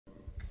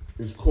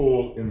is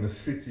called In the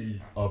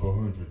City of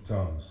 100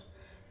 Tongues.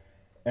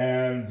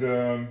 And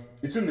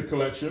it's in the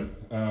collection.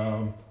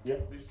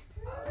 Yep.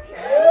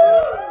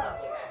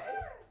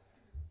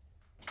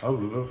 I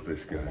love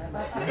this guy.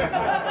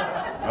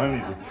 I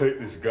need to take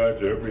this guy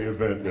to every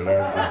event that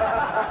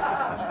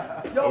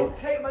I do. Yo,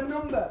 take my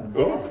number.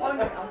 Oh. I'm on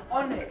it, I'm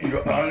on it.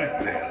 You're on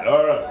it, man.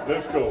 All right,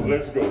 let's go,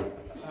 let's go.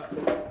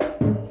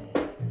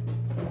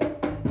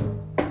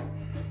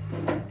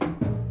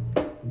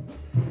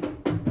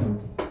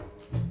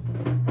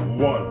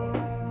 One.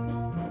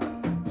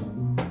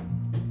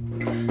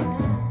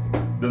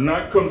 The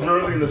night comes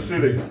early in the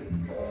city.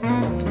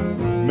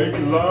 Maybe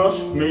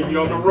lost, maybe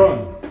on the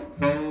run.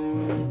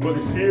 But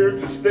it's here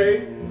to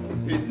stay.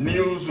 It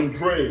kneels and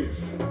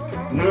prays,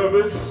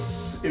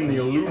 nervous in the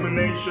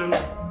illumination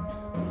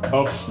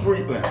of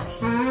street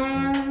lamps.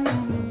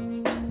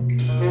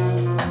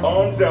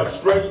 Arms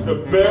outstretched, a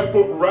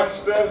barefoot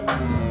Rasta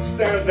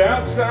stands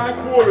outside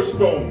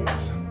Waterstones.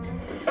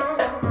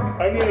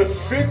 And in a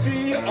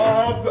city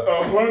of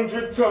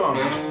 100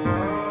 tongues,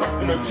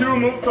 in a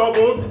tumult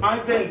of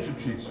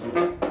identities,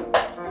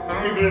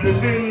 even in the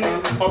din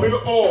of it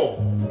all,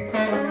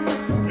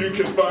 you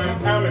can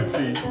find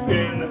amity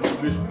in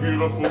this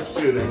beautiful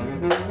city.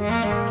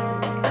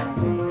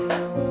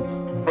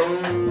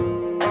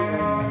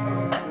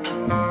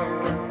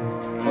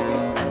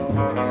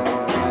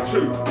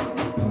 Two.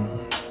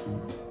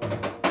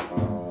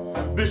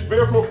 This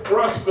barefoot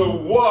Rasta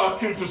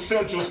walk into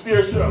Central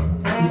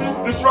Station.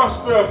 This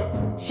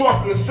Rasta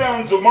swapping the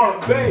sounds of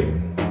Motamedi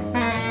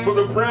for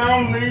the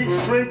brown leaves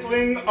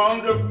twinkling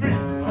on their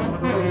feet.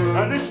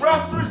 And this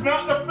Rasta is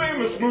not the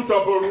famous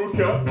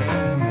Motamedi.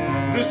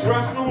 This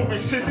Rasta will be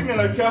sitting in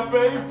a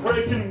cafe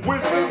breaking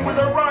wisdom with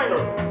a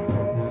writer.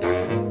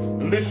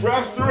 And this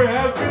Rasta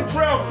has been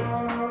traveling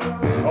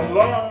a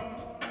long,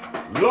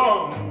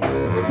 long,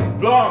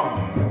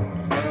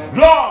 long,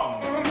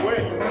 long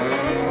way.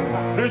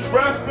 This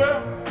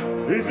Rasta,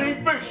 is he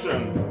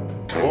fiction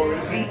or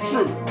is he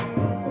truth?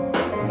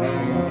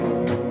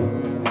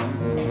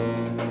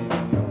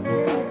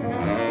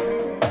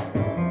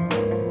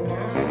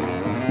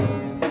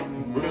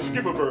 We're gonna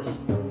skip a verse.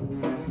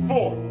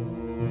 4.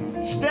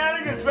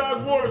 Standing inside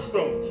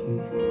Waterstones,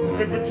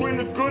 in between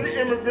the good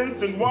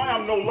immigrants and why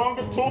I'm no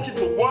longer talking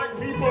to white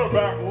people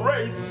about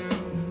race,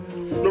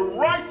 the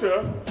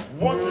writer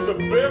watches the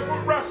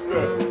barefoot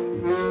Rasta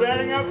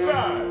standing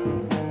outside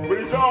with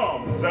his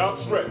arms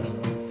outstretched.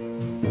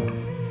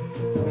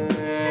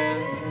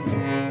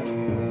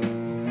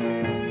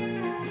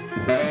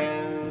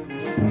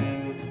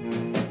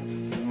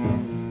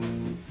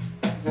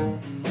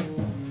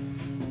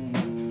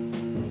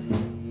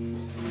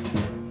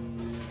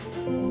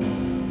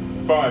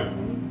 Five.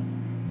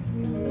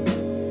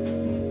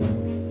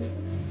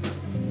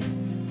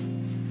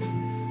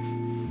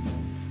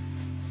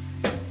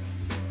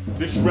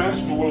 This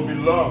Rasta will be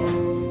loved,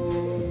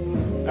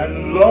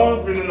 and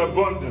love in an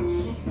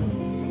abundance.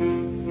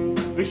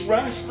 This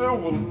Rasta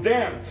will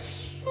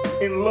dance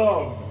in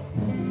love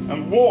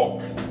and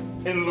walk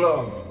in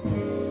love.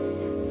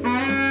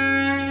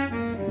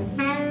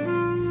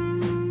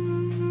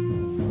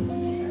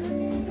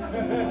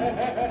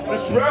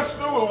 This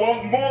Rasta will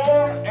want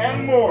more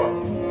and more.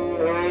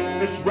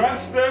 This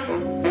Rasta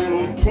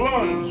will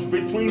plunge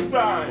between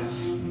thighs,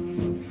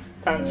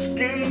 and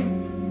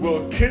skin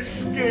will kiss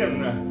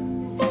skin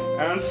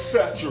and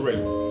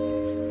saturate.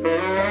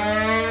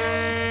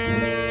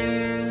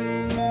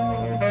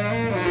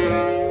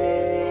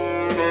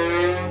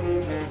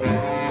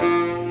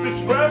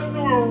 This Rasta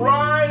will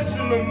rise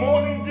in the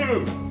morning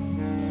dew,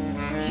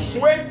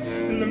 sweat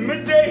in the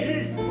midday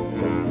heat,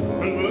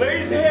 and lay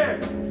his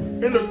head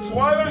in the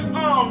twilight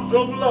arms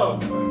of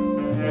love.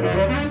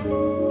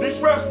 This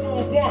Rasta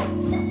will want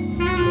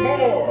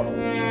more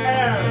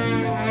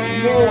and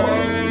more.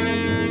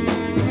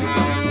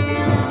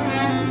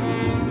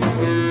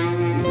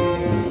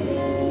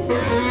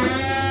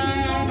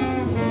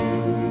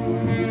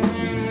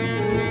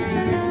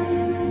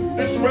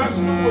 This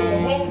Rasta will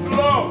hold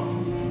love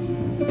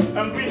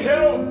and be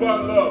held by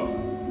love.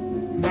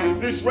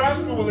 This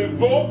Rasta will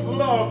evoke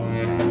love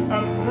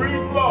and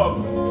breathe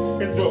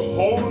love into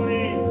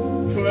holy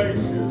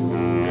places.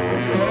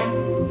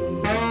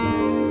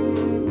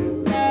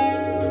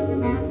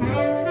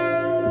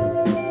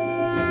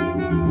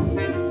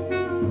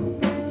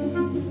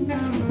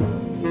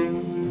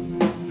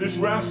 This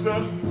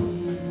Rasta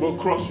will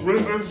cross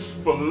rivers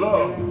for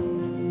love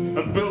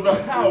and build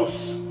a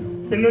house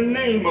in the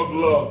name of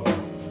love,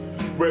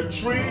 where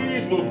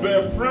trees will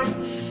bear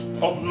fruits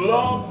of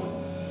love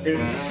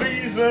in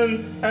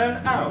season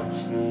and out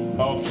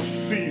of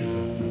season.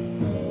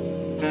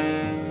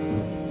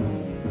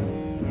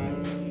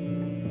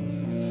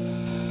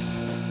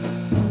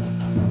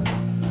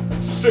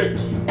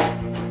 Six.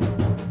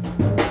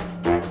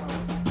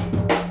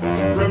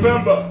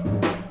 Remember,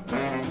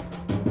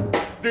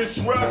 this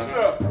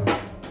Rasta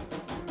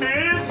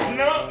is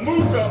not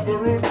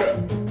Motamedi.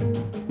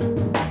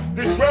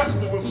 This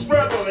Rasta will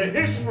straddle the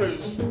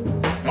histories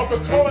of the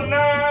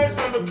colonized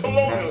and the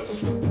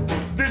colonialists.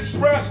 This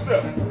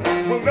Rasta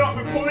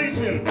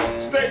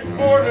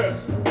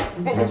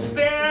but will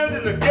stand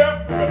in the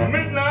gap of the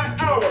midnight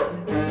hour.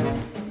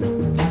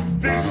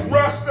 This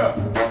Rasta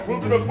will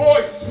be the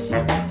voice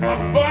of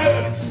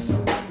violence,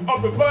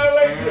 of the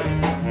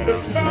violation, the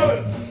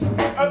silence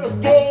at the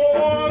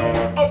dawn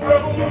of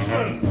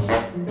revolutions.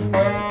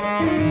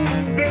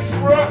 This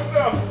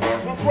Rasta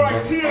will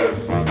cry tears.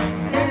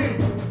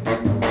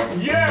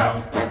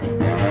 Yeah,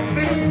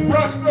 this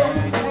Rasta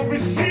will be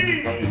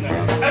seen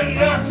and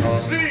not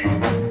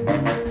seen.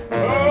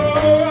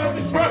 Oh,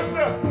 this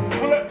Rasta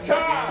will at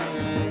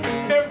times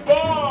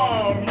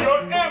embalm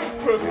your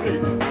empathy.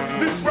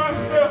 This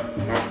Rasta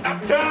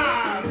at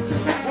times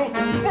will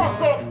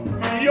fuck up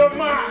your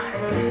mind.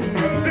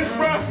 This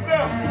Rasta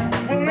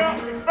will not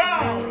be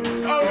found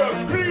under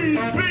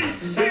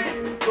BBC.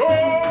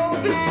 Oh,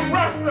 this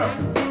Rasta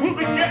will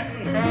be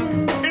getting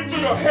into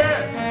your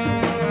head.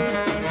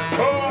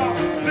 Oh,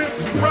 this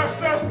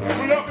Rasta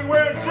will not be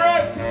wearing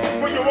dreads,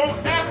 but you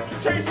won't have to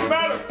chase him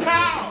out of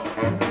town.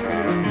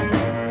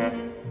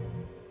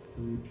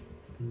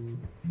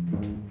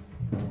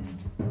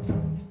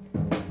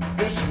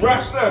 This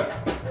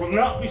Rasta will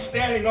not be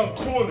standing on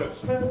corners,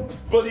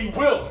 but he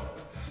will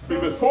be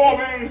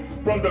performing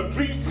from the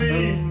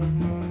BT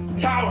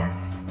Tower.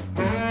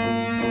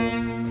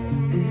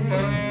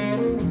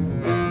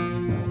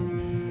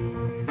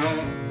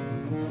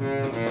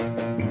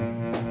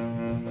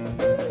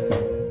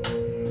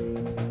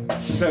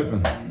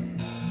 Seven.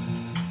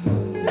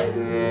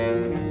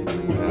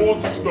 With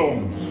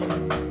waterstones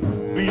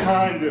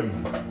behind him,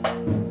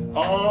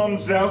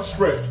 arms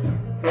outstretched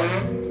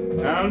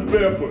and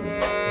barefoot,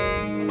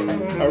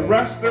 a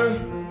Rasta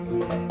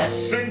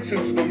sinks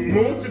into the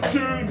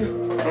multitude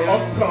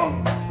of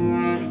tongues,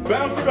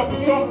 bouncing off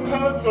the soft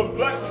pallets of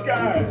black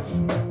skies.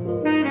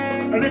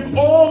 And if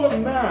all a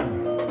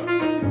man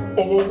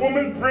or a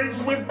woman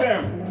brings with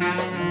them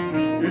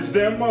is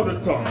their mother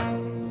tongue,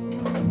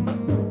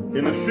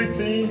 in a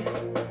city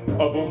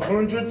of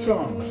 100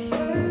 tongues,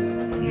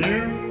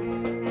 you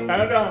and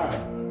I,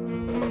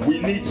 we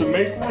need to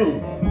make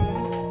room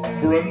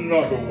for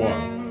another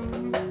one.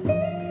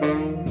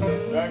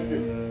 Thank you.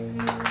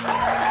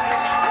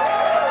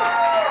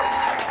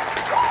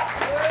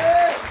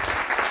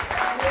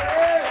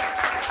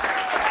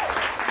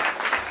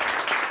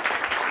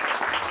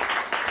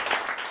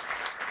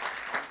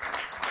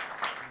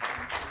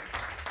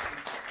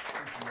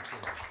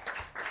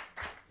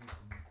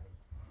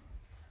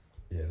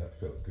 Yeah, that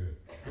felt good.